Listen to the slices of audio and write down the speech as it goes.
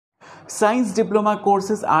Science diploma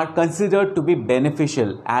courses are considered to be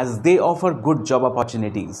beneficial as they offer good job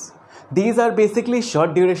opportunities. These are basically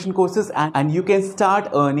short duration courses and you can start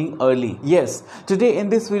earning early. Yes, today in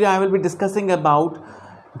this video I will be discussing about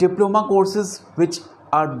diploma courses which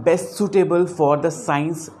are best suitable for the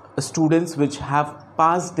science students which have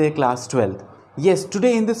passed their class 12th. Yes,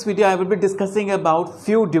 today in this video I will be discussing about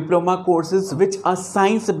few diploma courses which a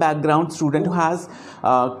science background student who has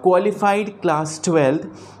qualified class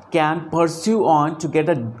 12th can pursue on to get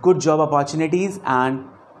a good job opportunities and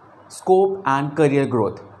scope and career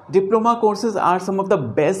growth. Diploma courses are some of the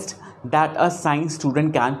best that a science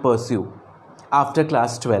student can pursue after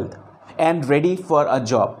class 12th and ready for a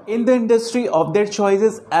job in the industry of their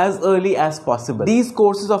choices as early as possible. These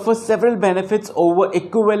courses offer several benefits over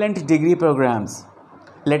equivalent degree programs.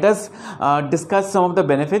 Let us discuss some of the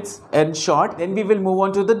benefits in short, then we will move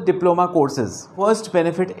on to the diploma courses. First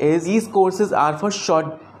benefit is these courses are for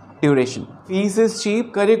short duration. Fees is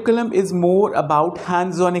cheap, curriculum is more about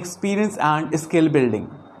hands-on experience and skill building.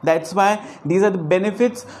 That's why these are the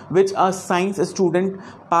benefits which a science student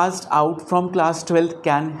passed out from class 12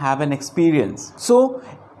 can have an experience. So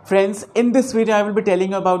friends, in this video I will be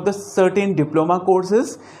telling you about the certain diploma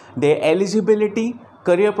courses, their eligibility,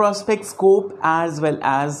 career prospect, scope, as well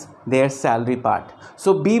as their salary part.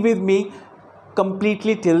 So be with me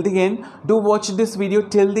completely till the end. Do watch this video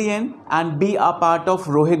till the end and be a part of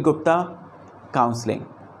Rohit Gupta Counselling.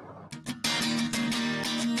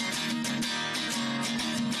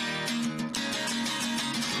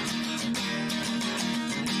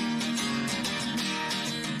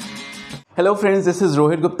 Hello friends, this is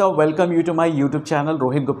Rohit Gupta. Welcome you to my YouTube channel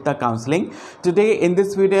Rohit Gupta Counselling. Today in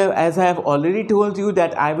this video, as I have already told you,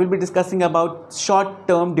 that I will be discussing about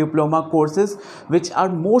short-term diploma courses which are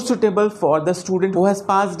more suitable for the student who has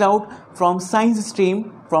passed out from science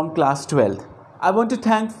stream from class 12th. I want to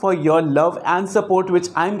thank for your love and support which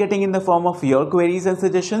I am getting in the form of your queries and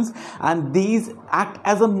suggestions, and these act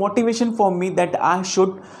as a motivation for me that I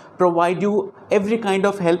should provide you every kind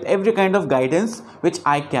of help, every kind of guidance which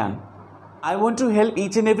I can. I want to help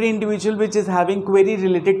each and every individual which is having query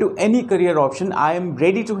related to any career option. I am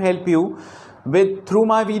ready to help you with through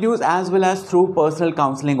my videos as well as through personal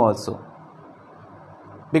counseling also,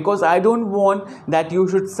 because I don't want that you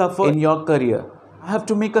should suffer in your career. I have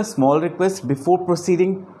to make a small request before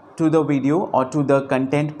proceeding to the video or to the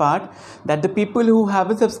content part, that the people who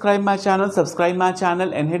haven't subscribed my channel, subscribe my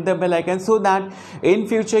channel and hit the bell icon so that in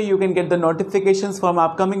future you can get the notifications from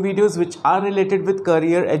upcoming videos which are related with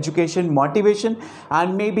career, education, motivation,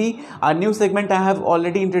 and maybe a new segment I have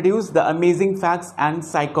already introduced, the amazing facts and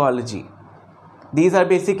psychology. These are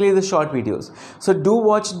basically the short videos. So do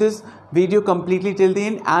watch this video completely till the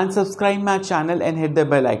end and subscribe my channel and hit the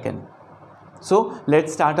bell icon. So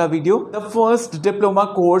let's start our video. The first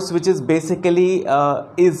diploma course, which is basically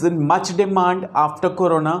is in much demand after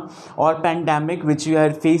corona or pandemic which we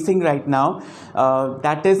are facing right now,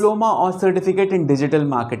 that is diploma or certificate in digital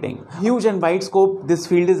marketing. Huge and wide scope this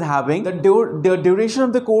field is having. The duration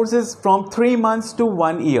of the course is from 3 months to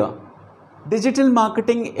 1 year. Digital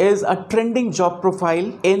marketing is a trending job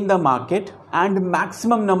profile in the market, and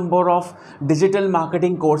maximum number of digital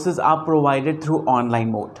marketing courses are provided through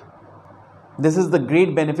online mode. This is the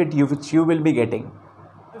great benefit which you will be getting.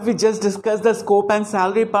 We just discussed the scope and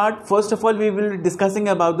salary part. First of all, we will be discussing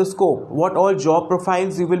about the scope. What all job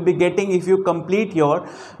profiles you will be getting if you complete your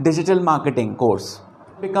digital marketing course.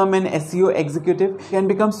 Become an SEO executive, can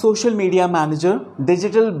become social media manager,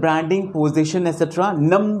 digital branding position, etc.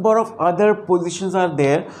 Number of other positions are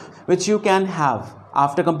there which you can have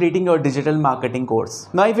after completing your digital marketing course.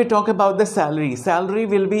 Now if we talk about the salary,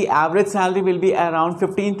 average salary will be around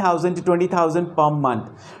 15,000 to 20,000 per month.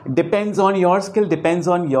 Depends on your skill, depends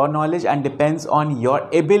on your knowledge, and depends on your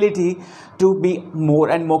ability to be more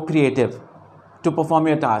and more creative to perform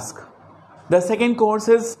your task. The second course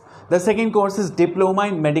is Diploma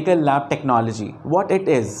in Medical Lab Technology. What it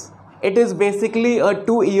is? It is basically a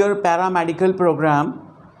 2-year paramedical program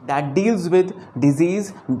that deals with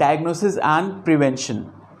disease, diagnosis and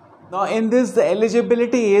prevention. Now in this, the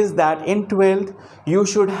eligibility is that in 12th you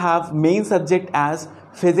should have main subject as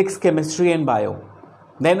physics, chemistry and bio.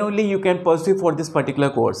 Then only you can pursue for this particular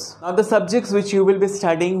course. Now the subjects which you will be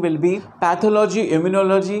studying will be pathology,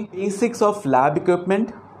 immunology, basics of lab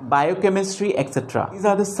equipment, biochemistry, etc. These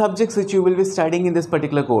are the subjects which you will be studying in this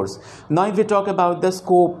particular course. Now if we talk about the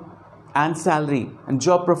scope and salary and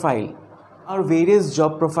job profile, are various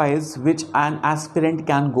job profiles which an aspirant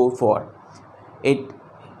can go for. It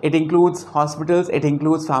It includes hospitals, it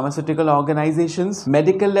includes pharmaceutical organizations,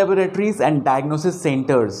 medical laboratories and diagnosis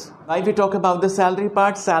centers. Now if we talk about the salary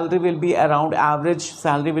part, salary will be around, average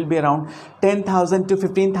salary will be around 10,000 to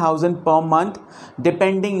 15,000 per month,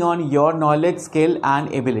 depending on your knowledge, skill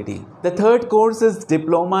and ability. The third course is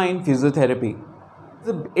Diploma in Physiotherapy.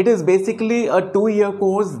 It is basically a 2-year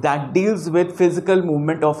course that deals with physical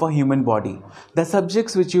movement of a human body. The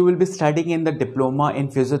subjects which you will be studying in the Diploma in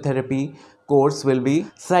Physiotherapy course will be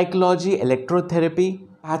psychology, electrotherapy,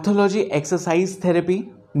 pathology, exercise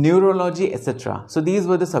therapy, neurology, etc. So these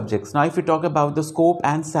were the subjects. Now if we talk about the scope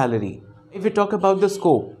and salary. If we talk about the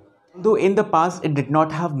scope, though in the past it did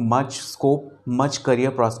not have much scope, much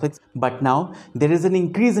career prospects, but now there is an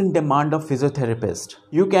increase in demand of physiotherapists.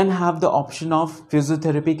 You can have the option of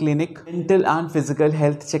physiotherapy clinic, mental and physical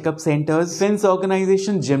health checkup centers, fitness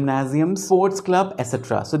organization, gymnasiums, sports club,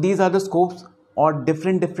 etc. So these are the scopes or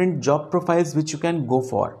different job profiles which you can go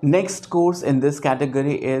for. Next course in this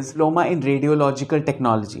category is Diploma in Radiological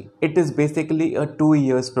Technology. It is basically a 2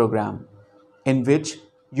 years program in which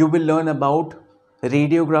you will learn about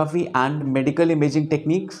radiography and medical imaging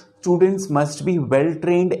techniques. Students must be well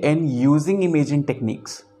trained in using imaging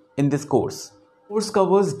techniques in this course. The course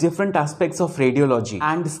covers different aspects of radiology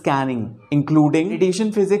and scanning, including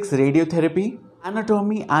radiation physics, radiotherapy,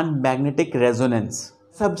 anatomy and magnetic resonance.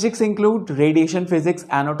 Subjects include radiation physics,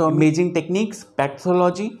 anatomy, imaging techniques,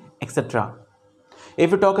 pathology, etc.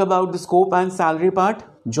 If we talk about the scope and salary part,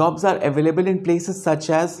 jobs are available in places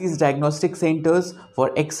such as these diagnostic centers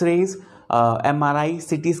for X-rays, MRI,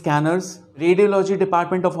 CT scanners, radiology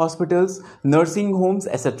department of hospitals, nursing homes,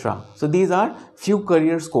 etc. So these are few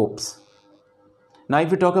career scopes. Now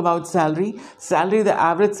if we talk about salary, the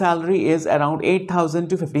average salary is around 8,000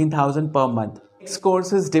 to 15,000 per month. Next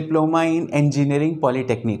course is Diploma in Engineering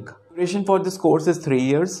Polytechnic. Duration for this course is 3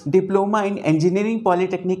 years. Diploma in Engineering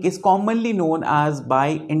Polytechnic is commonly known as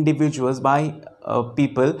by individuals, by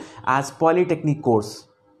people as Polytechnic course.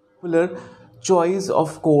 Popular choice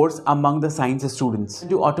of course among the science students.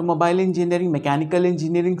 Do automobile engineering, mechanical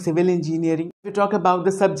engineering, civil engineering. If we talk about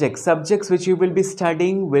the subjects which you will be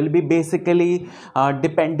studying will be basically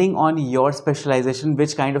depending on your specialization,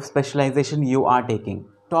 which kind of specialization you are taking.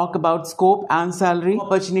 Talk about scope and salary.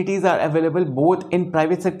 Opportunities are available both in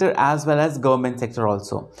private sector as well as government sector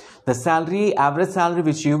also. The salary, average salary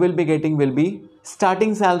which you will be getting will be,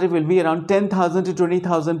 starting salary will be around 10,000 to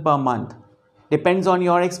 20,000 per month. Depends on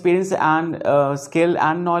your experience and skill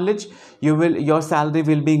and knowledge, your salary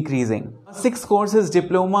will be increasing. Sixth course is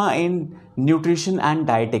Diploma in Nutrition and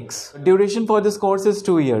Dietetics. Duration for this course is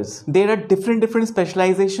 2 years. There are different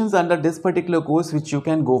specializations under this particular course which you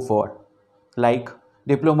can go for, like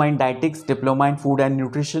Diploma in Dietetics, Diploma in Food and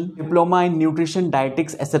Nutrition, Diploma in Nutrition,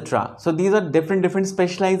 Dietetics, etc. So these are different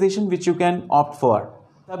specializations which you can opt for.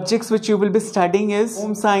 Subjects which you will be studying is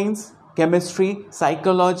home science, chemistry,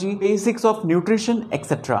 psychology, basics of nutrition,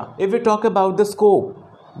 etc. If we talk about the scope,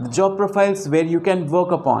 the job profiles where you can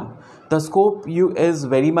work upon, the scope is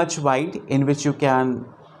very much wide, in which you can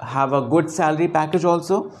have a good salary package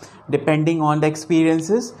also depending on the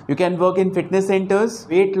experiences. You can work in fitness centers,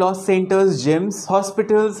 weight loss centers, gyms,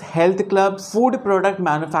 hospitals, health clubs, food product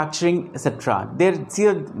manufacturing, etc.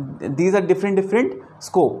 These are different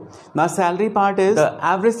scope. Now salary part is, the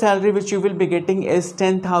average salary which you will be getting is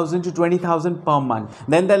 10,000 to 20,000 per month.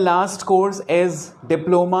 Then the last course is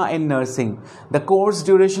Diploma in Nursing. The course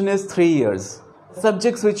duration is 3 years.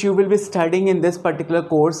 Subjects which you will be studying in this particular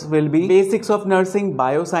course will be basics of nursing,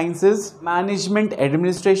 biosciences, management,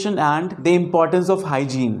 administration and the importance of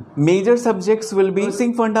hygiene. Major subjects will be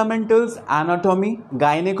nursing fundamentals, anatomy,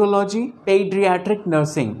 gynecology, pediatric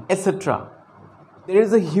nursing, etc. There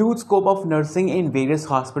is a huge scope of nursing in various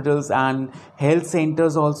hospitals and health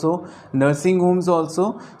centers also, nursing homes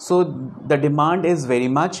also. So the demand is very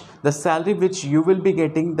much. The salary which you will be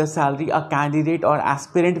getting, the salary a candidate or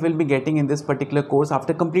aspirant will be getting in this particular course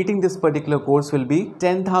after completing this particular course will be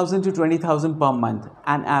 10,000 to 20,000 per month,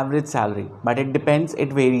 an average salary. But it depends,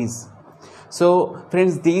 it varies. So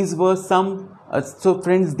friends, these were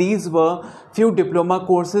few diploma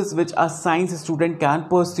courses which a science student can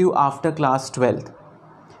pursue after class 12th.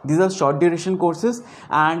 These are short duration courses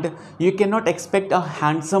and you cannot expect a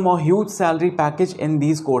handsome or huge salary package in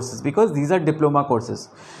these courses because these are diploma courses.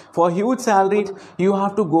 For huge salary, you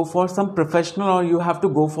have to go for some professional or you have to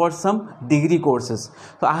go for some degree courses.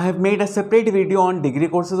 So I have made a separate video on degree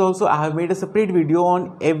courses also. I have made a separate video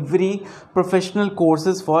on every professional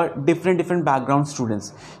courses for different background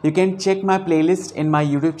students. You can check my playlist in my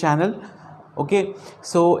YouTube channel. Okay,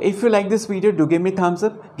 so if you like this video, do give me thumbs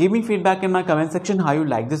up, give me feedback in my comment section how you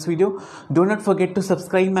like this video. Do not forget to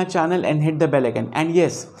subscribe my channel and hit the bell icon, and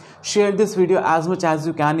yes, share this video as much as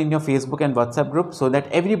you can in your Facebook and WhatsApp group so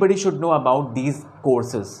that everybody should know about these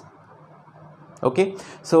courses. Okay,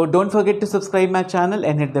 so don't forget to subscribe my channel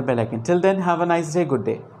and hit the bell icon. Till then, have a nice day. Good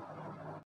day.